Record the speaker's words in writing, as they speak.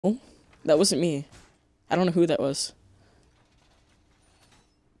That wasn't me. I don't know who that was.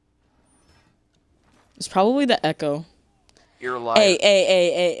 It's probably the Echo. You're a liar.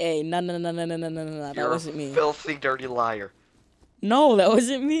 Hey. No. That You're a wasn't me. filthy, dirty liar. No, that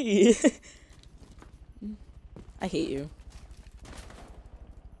wasn't me. I hate you.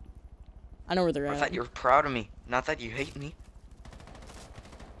 I know where they're I at. thought you were proud of me, not that you hate me.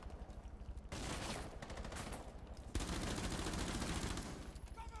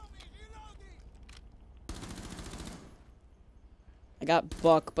 I got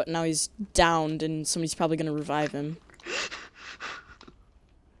Buck, but now he's downed, and somebody's probably gonna revive him.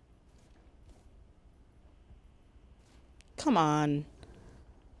 Come on.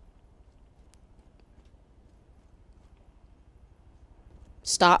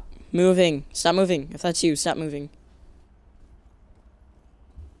 Stop moving. Stop moving. If that's you, stop moving.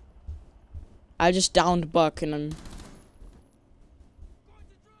 I just downed Buck, and I'm...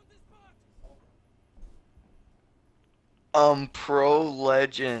 Pro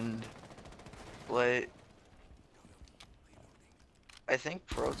legend. Wait. I think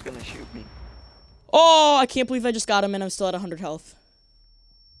Pro's gonna shoot me. Oh, I can't believe I just got him, and I'm still at 100 health.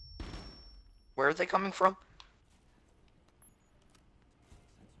 Where are they coming from?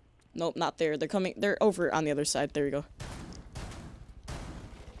 Nope, not there. They're coming... They're over on the other side. There you go.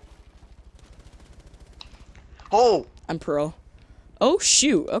 Oh! I'm pro. Oh,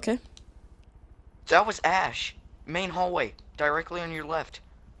 shoot. Okay. That was Ash. Main hallway. Directly on your left.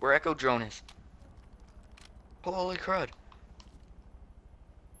 Where Echo Drone is. Holy crud.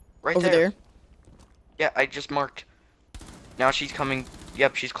 Right Over there. Yeah, I just marked. Now she's coming.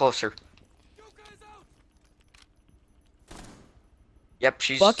 Yep, she's closer. Yep,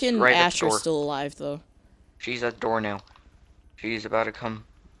 she's Buck and right at Ash the are door. still alive, though. She's at the door now. She's about to come.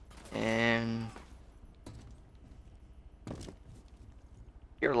 And...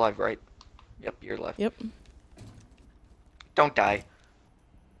 You're alive, right? Yep, you're alive. Yep. Don't die.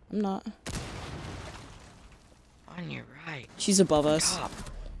 I'm not. On your right. She's above us. Top.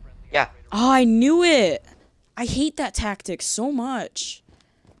 Yeah, Oh, I knew it! I hate that tactic so much.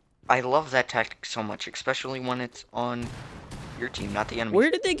 I love that tactic so much, especially when it's on your team, not the enemy. Where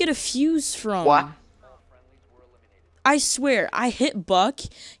did they get a fuse from? What? I swear, I hit Buck,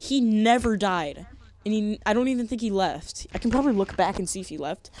 he never died. And I don't even think he left. I can probably look back and see if he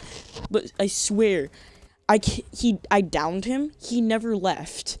left. But I swear, I downed him, he never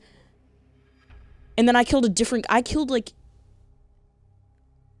left. And then I killed like...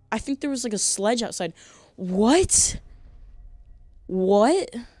 I think there was like a sledge outside. What?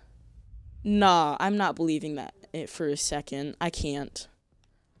 What? Nah, I'm not believing that for a second. I can't.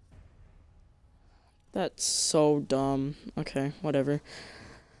 That's so dumb. Okay, whatever.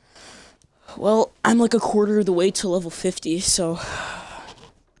 Well, I'm like a quarter of the way to level 50, so...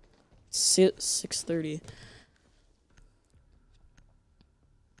 6:30.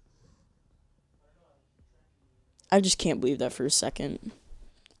 I just can't believe that for a second.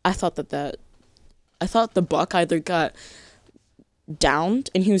 I thought the Buck either got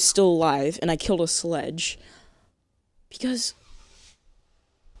downed and he was still alive and I killed a sledge. Because...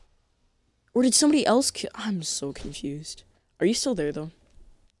 Or did somebody else kill... I'm so confused. Are you still there, though?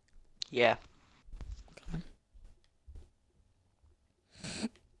 Yeah. Okay.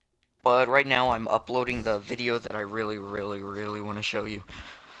 But right now I'm uploading the video that I really want to show you.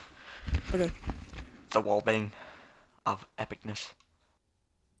 Okay. The wallbang of epicness.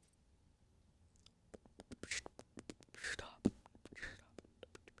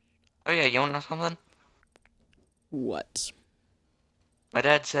 Oh yeah, you wanna know something? What? My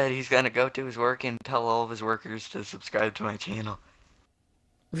dad said he's gonna go to his work and tell all of his workers to subscribe to my channel.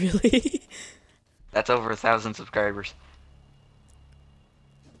 Really? That's over 1,000 subscribers.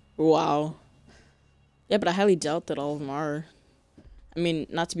 Wow. Yeah, but I highly doubt that all of them are. I mean,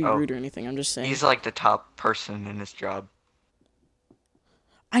 not to be rude or anything, I'm just saying. He's like the top person in his job.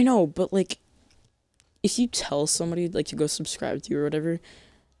 I know, but like, if you tell somebody like to go subscribe to you or whatever,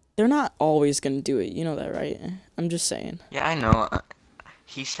 they're not always gonna do it. You know that, right? I'm just saying. Yeah, I know.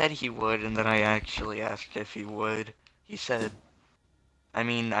 He said he would, and then I actually asked if he would. He said, I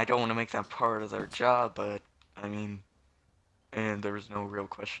mean, I don't want to make that part of their job, but, I mean, and there was no real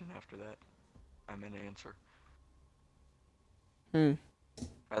question after that. I meant to answer. By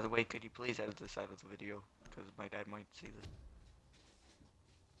the way, could you please edit this out of the video? Because my dad might see this.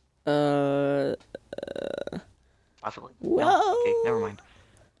 Possibly. Whoa. No? Okay, never mind.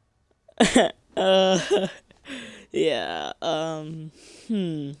 Yeah, I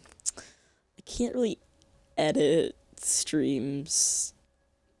can't really edit streams.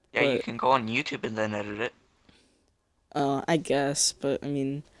 Yeah, you but, can go on YouTube and then edit it. I guess, but, I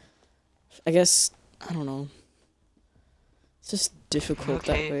mean, I guess, I don't know. It's just difficult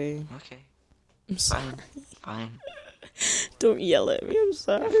that way. Okay. I'm sorry. Fine. Don't yell at me, I'm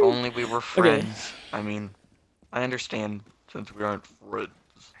sorry. If only we were friends. I mean, I understand since we aren't friends.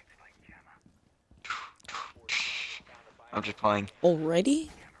 I'm just playing. Already?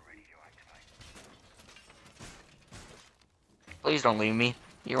 Please don't leave me.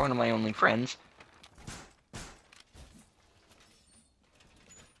 You're one of my only friends.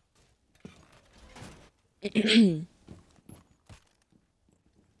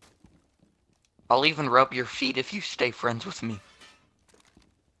 I'll even rub your feet if you stay friends with me.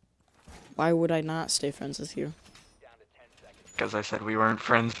 Why would I not stay friends with you? Because I said we weren't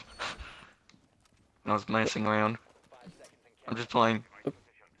friends. I was messing around. I'm just playing.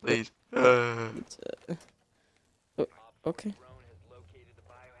 Please. Okay.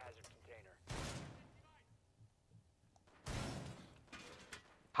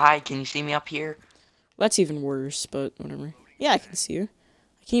 Hi, can you see me up here? That's even worse, but whatever. Yeah, I can see you.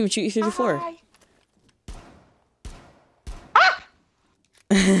 I can't even shoot you through the floor. Hi.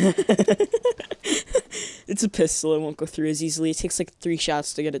 It's a pistol. It won't go through as easily. It takes like 3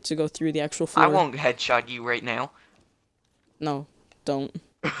 shots to get it to go through the actual floor. I won't headshot you right now. No, don't.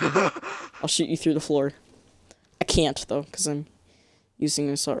 I'll shoot you through the floor. I can't, though, because I'm using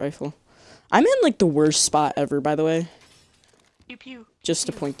an assault rifle. I'm in, like, the worst spot ever, by the way. Pew pew. Just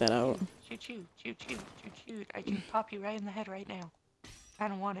to point that out. Shoot you, shoot you, shoot you. I can pop you right in the head right now. I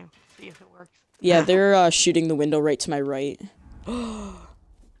don't want to. See if it works. Yeah, they're shooting the window right to my right. Oh,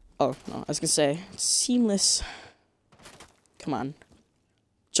 no, I was gonna say, it's seamless. Come on.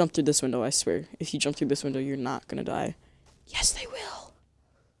 Jump through this window, I swear. If you jump through this window, you're not gonna die. Yes, they will.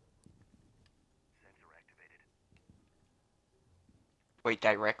 Wait,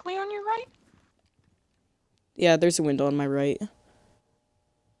 directly on your right? Yeah, there's a window on my right.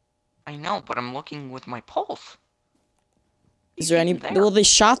 I know, but I'm looking with my pulse. Is there any... Well, they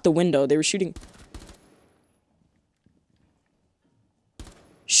shot the window. They were shooting...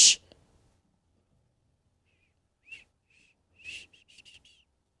 Shh.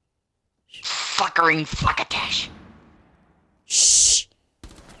 Fuckering fuckatash. Shh.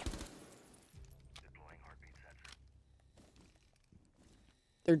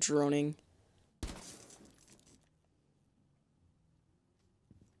 They're droning.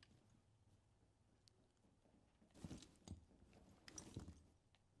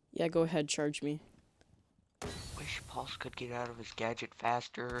 Yeah, go ahead, charge me. Wish Pulse could get out of his gadget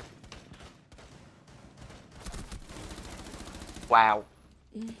faster. Wow.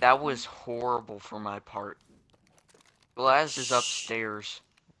 That was horrible for my part. Glaz is upstairs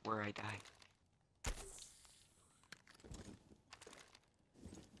where I died.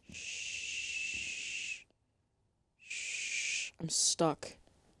 Shh. Shh. I'm stuck.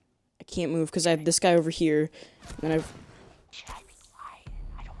 I can't move because I have this guy over here. And then I've...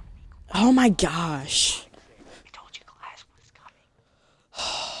 Oh my gosh. I told you Glaz was coming.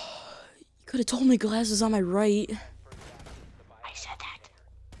 You could have told me Glass is on my right. I said that.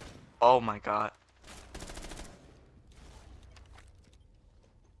 Oh my god.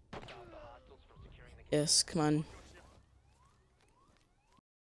 Yes, come on.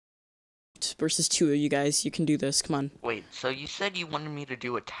 Versus 2 of you guys. You can do this. Come on. Wait, so you said you wanted me to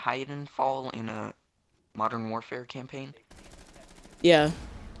do a Titanfall in a Modern Warfare campaign? Yeah.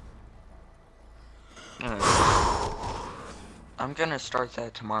 I'm gonna start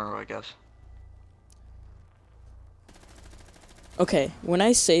that tomorrow, I guess. Okay, when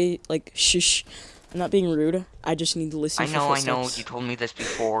I say, like, shush, I'm not being rude. I just need to listen for footsteps. I know. You told me this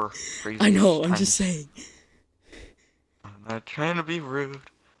before. I know, I'm just saying. I'm not trying to be rude.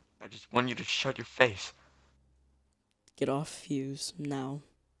 I just want you to shut your face. Get off Fuse now.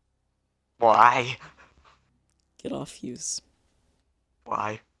 Why? Get off Fuse.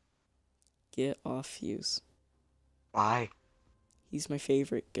 Why? Get off Fuse. Why? He's my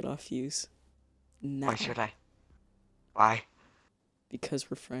favorite. Get off Fuse. Now. Why should I? Why?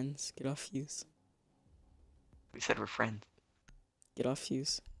 Because we're friends. Get off Fuse. We said we're friends. Get off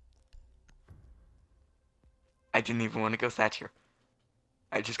Fuse. I didn't even want to go Thatcher.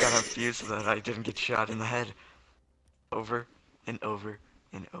 I just got off Fuse so that I didn't get shot in the head. Over and over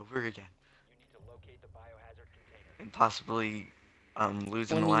and over again. And possibly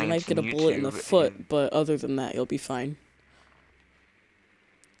lose an alliance. You might get a bullet in the foot, but other than that, you'll be fine.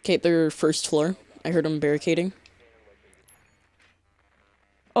 Okay, they're first floor. I heard them barricading.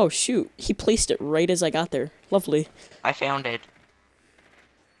 Oh, shoot. He placed it right as I got there. Lovely. I found it.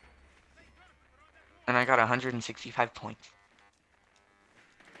 And I got 165 points.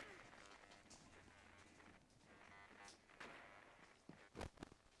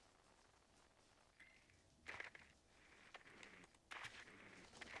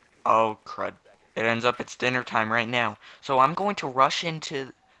 Oh, crud. It ends up it's dinner time right now. So I'm going to rush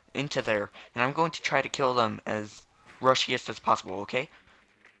into there, and I'm going to try to kill them as rushiest as possible, okay?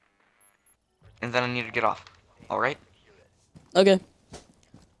 And then I need to get off. Alright? Okay.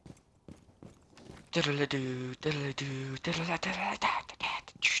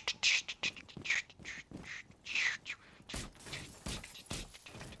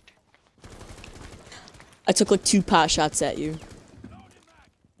 I took like 2 pot shots at you.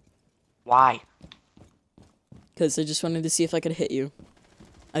 Why? Because I just wanted to see if I could hit you.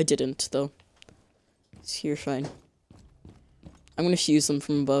 I didn't, though. So you're fine. I'm gonna fuse them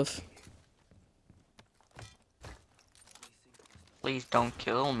from above. Please don't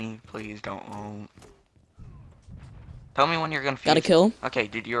kill me. Please don't. Tell me when you're gonna fuse. Got a kill? Okay,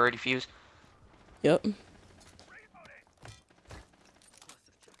 did you already fuse? Yep.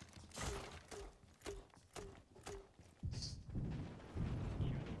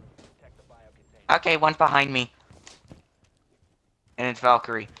 Okay, one's behind me. And it's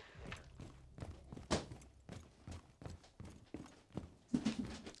Valkyrie.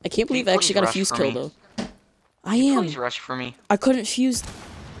 I can't believe I actually got a fuse kill, though. I am. am. Please rush for me. I couldn't fuse...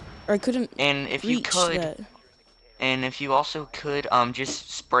 Or I couldn't And if you could... that. And if you also could,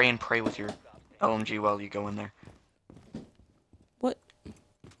 just spray and pray with your LMG while you go in there. What?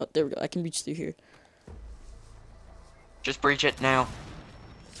 Oh, there we go. I can reach through here. Just breach it now.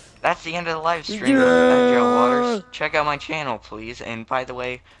 That's the end of the live stream. Yeah! Waters. Check out my channel, please. And by the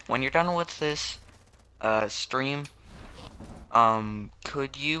way, when you're done with this stream,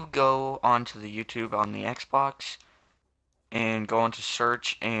 could you go onto the YouTube on the Xbox and go into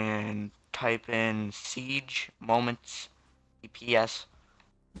search and type in Siege Moments EPS?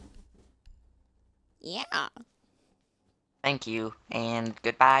 Yeah. Thank you, and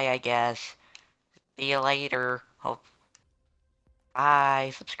goodbye, I guess. See you later. Hope.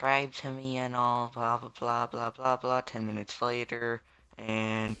 Bye. Subscribe to me and all. Blah blah blah blah blah blah. 10 minutes later,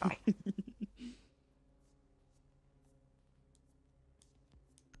 and bye.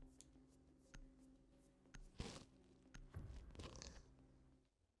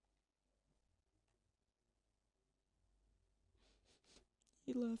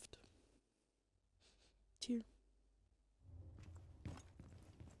 He left. Tear.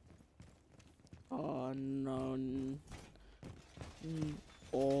 Oh no.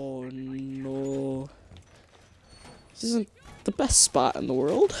 Oh no. This isn't the best spot in the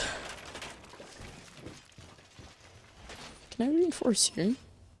world. Can I reinforce here?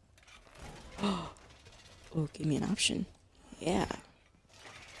 Oh, give me an option. Yeah.